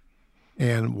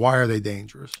 and why are they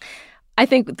dangerous? I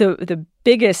think the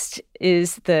biggest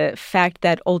is the fact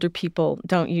that older people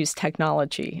don't use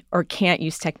technology or can't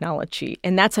use technology.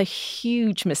 And that's a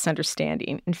huge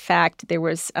misunderstanding. In fact, there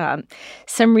was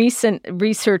some recent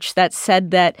research that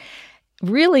said that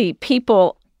really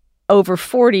people over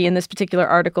 40 in this particular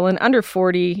article and under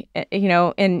 40,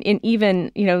 and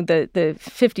even, the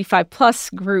 55 plus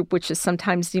group, which is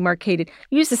sometimes demarcated,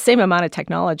 use the same amount of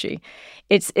technology.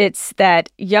 It's that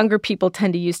younger people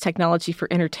tend to use technology for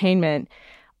entertainment.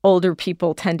 Older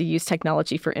people tend to use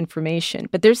technology for information.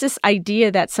 But there's this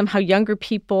idea that somehow younger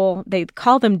people, they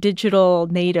call them digital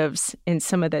natives in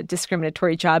some of the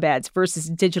discriminatory job ads versus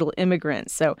digital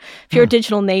immigrants. So if you're a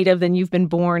digital native, then you've been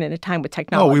born in a time with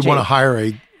technology. Oh, we want to hire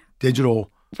a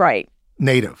digital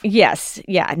native. Yes.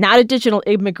 Yeah. Not a digital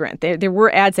immigrant. There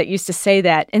were ads that used to say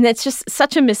that. And that's just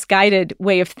such a misguided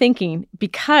way of thinking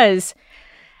because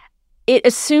it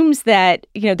assumes that,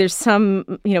 there's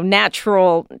some,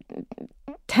 natural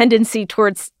tendency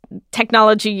towards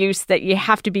technology use that you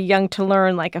have to be young to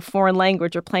learn, like a foreign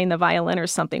language or playing the violin or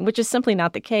something, which is simply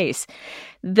not the case.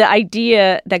 The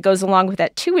idea that goes along with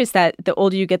that, too, is that the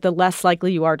older you get, the less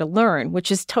likely you are to learn,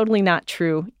 which is totally not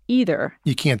true either.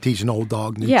 You can't teach an old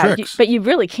dog new tricks. But you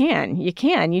really can. You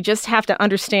can. You just have to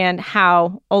understand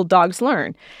how old dogs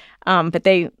learn. But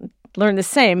they learn the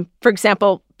same. For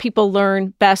example, people learn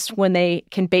best when they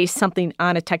can base something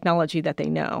on a technology that they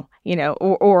know,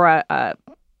 or a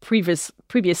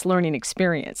previous learning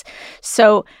experience.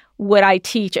 So would I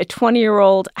teach a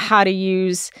 20-year-old how to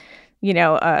use,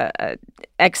 a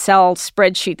Excel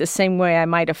spreadsheet the same way I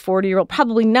might a 40-year-old?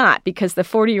 Probably not, because the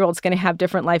 40-year-old's going to have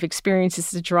different life experiences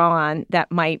to draw on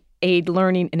that might aid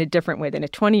learning in a different way than a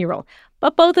 20-year-old.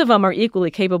 But both of them are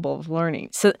equally capable of learning.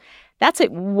 So that's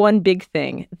one big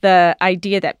thing. The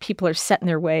idea that people are set in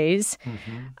their ways,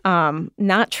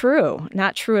 not true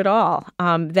at all.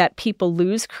 That people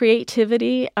lose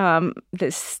creativity.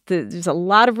 There's a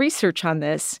lot of research on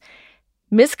this.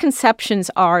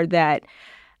 Misconceptions are that,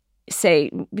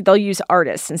 say, they'll use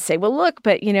artists and say, well, look,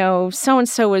 but,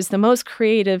 so-and-so was the most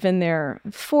creative in their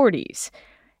 40s.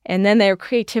 And then their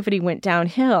creativity went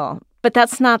downhill. But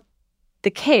that's not the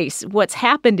case. What's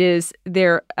happened is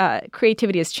their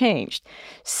creativity has changed.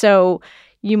 So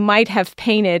you might have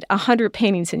painted 100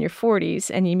 paintings in your 40s,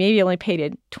 and you maybe only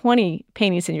painted 20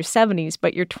 paintings in your 70s,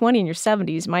 but your 20 in your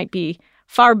 70s might be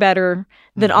far better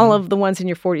than all of the ones in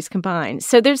your 40s combined.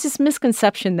 So there's this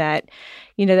misconception that,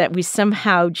 that we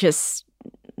somehow just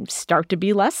start to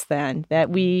be less than, that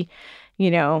we,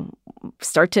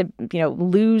 start to,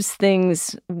 lose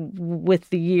things with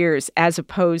the years as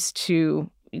opposed to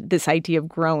this idea of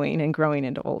growing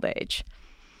into old age.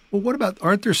 Well, what about,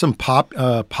 aren't there some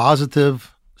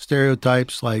positive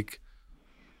stereotypes like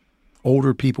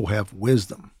older people have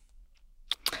wisdom?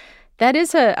 That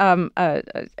is a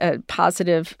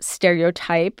positive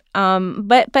stereotype,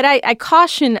 but I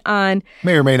caution on...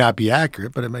 May or may not be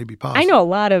accurate, but it may be positive. I know a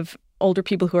lot of older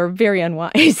people who are very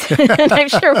unwise, and I'm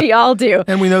sure we all do.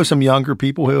 And we know some younger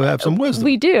people who have some wisdom.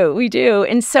 We do.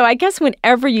 And so I guess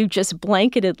whenever you just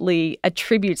blanketedly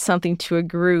attribute something to a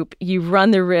group, you run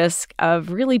the risk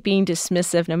of really being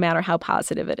dismissive no matter how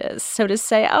positive it is. So to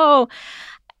say,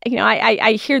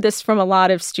 I hear this from a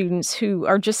lot of students who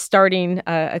are just starting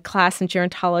a class in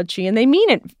gerontology, and they mean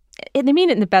it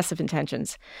in the best of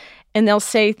intentions. And they'll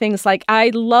say things like,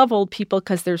 I love old people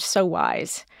because they're so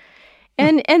wise.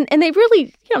 And they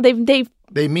really, they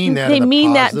mean that. They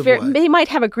mean that. They might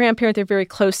have a grandparent they're very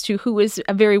close to who is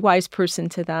a very wise person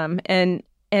to them, and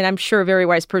I'm sure a very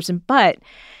wise person. But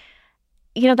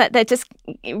that just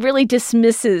really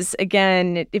dismisses,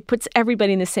 again. It puts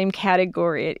everybody in the same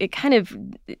category. It kind of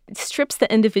strips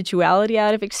the individuality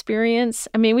out of experience.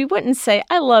 I mean, we wouldn't say,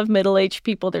 I love middle-aged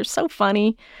people. They're so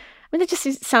funny. I mean, it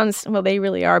just sounds, well, they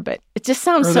really are, but it just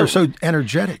sounds they're so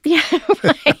energetic. Yeah,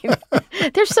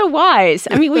 right. They're so wise.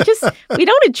 I mean, we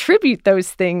don't attribute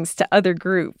those things to other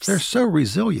groups. They're so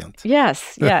resilient.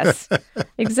 Yes,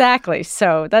 exactly.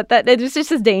 So that there's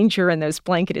just a danger in those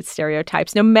blanketed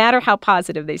stereotypes, no matter how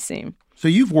positive they seem. So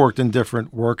you've worked in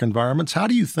different work environments. How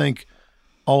do you think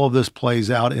all of this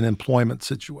plays out in employment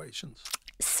situations?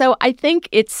 So I think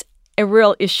it's a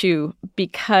real issue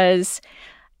because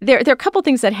there are a couple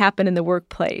things that happen in the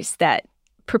workplace that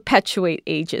perpetuate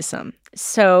ageism.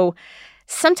 So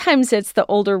Sometimes it's the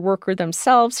older worker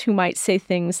themselves who might say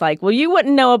things like, well, you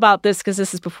wouldn't know about this because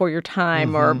this is before your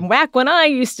time, or back when I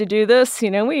used to do this,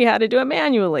 we had to do it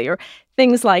manually, or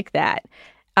things like that.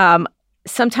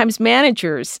 Sometimes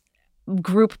managers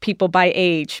group people by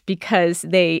age because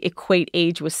they equate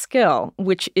age with skill,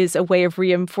 which is a way of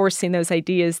reinforcing those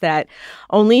ideas that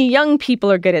only young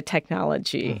people are good at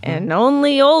technology and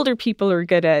only older people are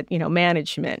good at,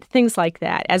 management, things like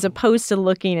that, as opposed to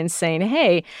looking and saying,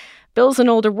 hey, Bill's an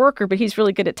older worker, but he's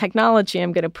really good at technology.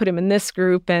 I'm going to put him in this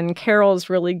group, and Carol's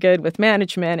really good with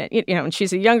management, and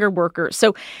she's a younger worker.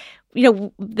 So,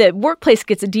 the workplace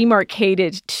gets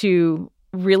demarcated to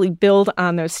really build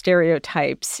on those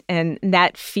stereotypes, and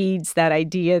that feeds that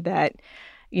idea that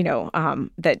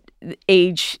that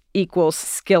age equals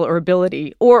skill or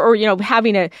ability, or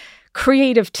having a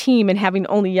creative team and having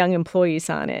only young employees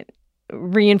on it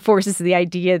reinforces the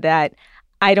idea that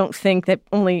I don't think that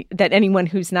anyone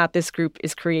who's not this group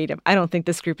is creative. I don't think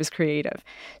this group is creative.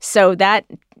 So that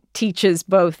teaches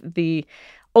both the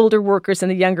older workers and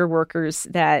the younger workers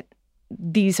that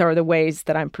these are the ways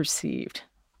that I'm perceived.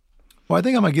 Well, I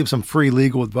think I'm going to give some free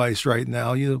legal advice right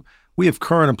now. We have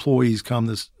current employees come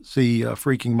to see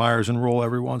Freaking Myers and Roll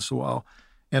every once in a while.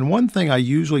 And one thing I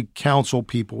usually counsel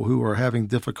people who are having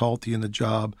difficulty in the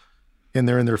job and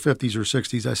they're in their 50s or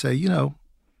 60s, I say,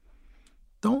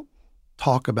 don't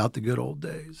talk about the good old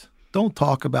days. Don't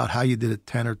talk about how you did it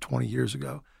 10 or 20 years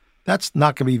ago. That's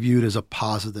not going to be viewed as a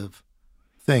positive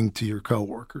thing to your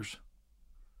coworkers,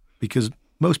 because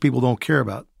most people don't care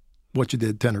about what you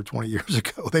did 10 or 20 years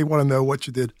ago. They want to know what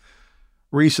you did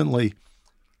recently.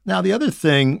 Now, the other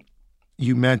thing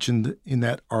you mentioned in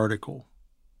that article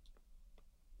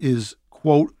is,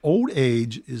 quote, old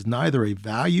age is neither a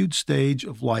valued stage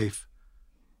of life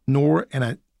nor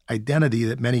an identity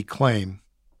that many claim.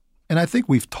 And I think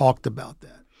we've talked about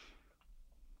that.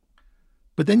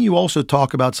 But then you also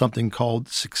talk about something called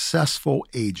successful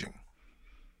aging.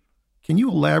 Can you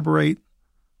elaborate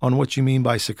on what you mean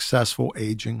by successful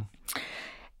aging?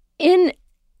 In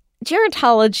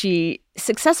gerontology,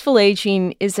 successful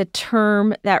aging is a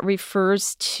term that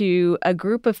refers to a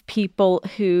group of people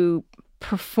who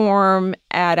perform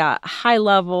at a high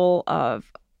level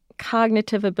of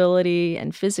cognitive ability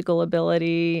and physical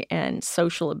ability and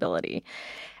social ability.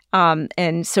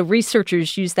 And so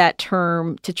researchers use that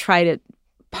term to try to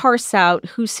parse out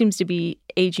who seems to be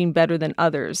aging better than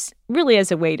others, really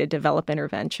as a way to develop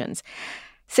interventions.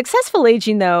 Successful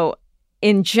aging, though,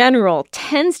 in general,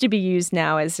 tends to be used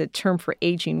now as a term for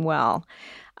aging well.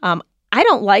 I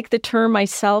don't like the term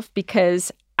myself because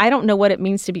I don't know what it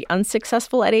means to be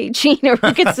unsuccessful at aging, or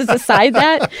who gets to decide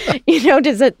that.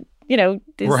 Does it,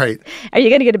 right. Are you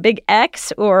going to get a big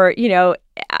X? Or,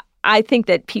 I think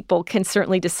that people can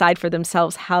certainly decide for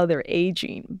themselves how they're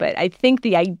aging. But I think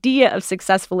the idea of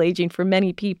successful aging for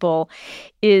many people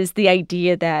is the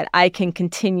idea that I can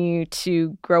continue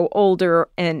to grow older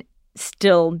and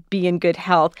still be in good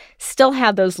health, still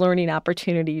have those learning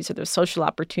opportunities or those social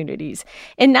opportunities,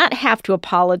 and not have to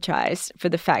apologize for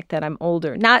the fact that I'm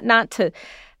older. Not to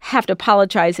have to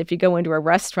apologize if you go into a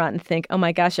restaurant and think, oh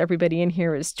my gosh, everybody in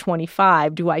here is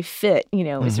 25. Do I fit?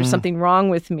 Is there something wrong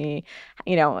with me?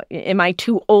 Am I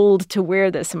too old to wear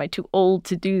this? Am I too old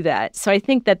to do that? So I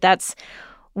think that that's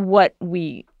what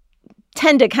we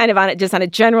tend to kind of on a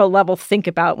general level think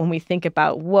about when we think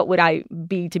about what would I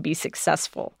be to be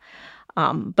successful.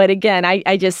 But again,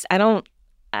 I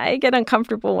get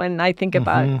uncomfortable when I think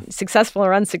about successful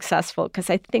or unsuccessful,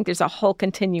 because I think there's a whole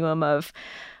continuum of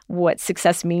what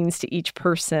success means to each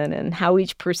person and how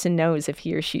each person knows if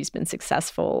he or she's been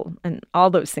successful and all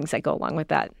those things that go along with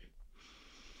that.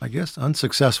 I guess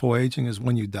unsuccessful aging is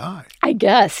when you die. I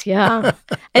guess, yeah.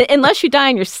 Unless you die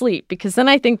in your sleep, because then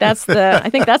I think that's the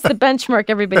benchmark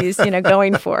everybody's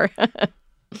going for.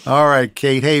 All right,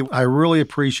 Kate. Hey, I really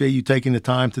appreciate you taking the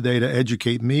time today to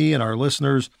educate me and our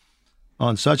listeners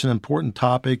on such an important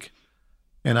topic,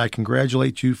 and I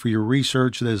congratulate you for your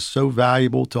research that is so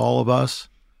valuable to all of us.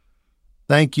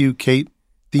 Thank you, Kate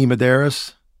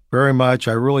DeMederos, very much.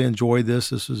 I really enjoyed this.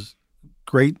 This is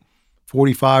great.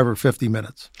 45 or 50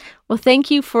 minutes. Well,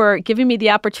 thank you for giving me the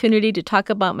opportunity to talk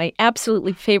about my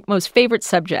absolutely most favorite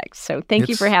subject. So thank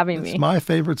you for having me. It's my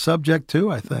favorite subject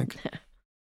too, I think.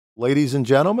 Ladies and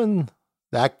gentlemen,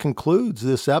 that concludes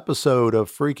this episode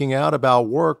of Freaking Out About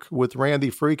Work with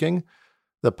Randy Freaking,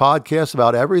 the podcast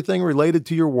about everything related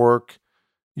to your work,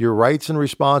 your rights and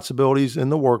responsibilities in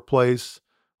the workplace,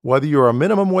 whether you're a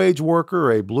minimum wage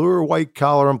worker, a blue or white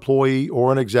collar employee,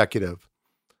 or an executive.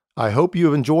 I hope you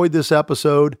have enjoyed this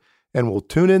episode and will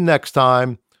tune in next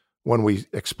time when we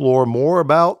explore more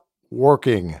about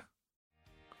working.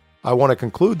 I want to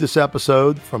conclude this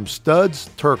episode from Studs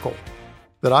Terkel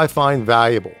that I find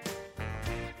valuable.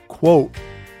 Quote,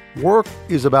 "Work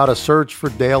is about a search for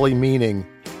daily meaning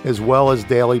as well as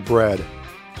daily bread,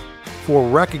 for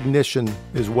recognition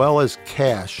as well as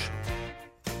cash,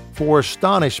 for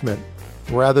astonishment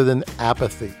rather than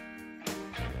apathy.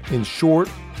 In short,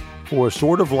 for a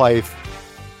sort of life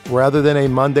rather than a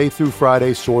Monday through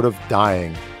Friday sort of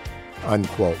dying."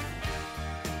 Unquote.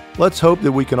 Let's hope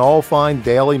that we can all find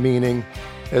daily meaning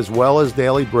as well as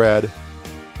daily bread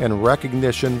and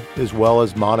recognition as well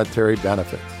as monetary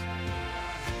benefits.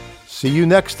 See you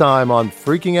next time on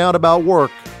Freaking Out About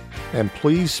Work, and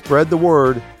please spread the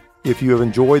word if you have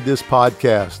enjoyed this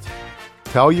podcast.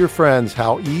 Tell your friends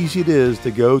how easy it is to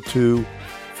go to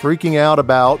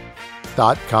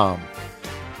freakingoutabout.com.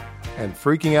 And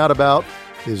freaking out about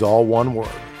is all one word.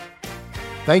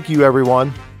 Thank you,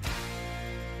 everyone.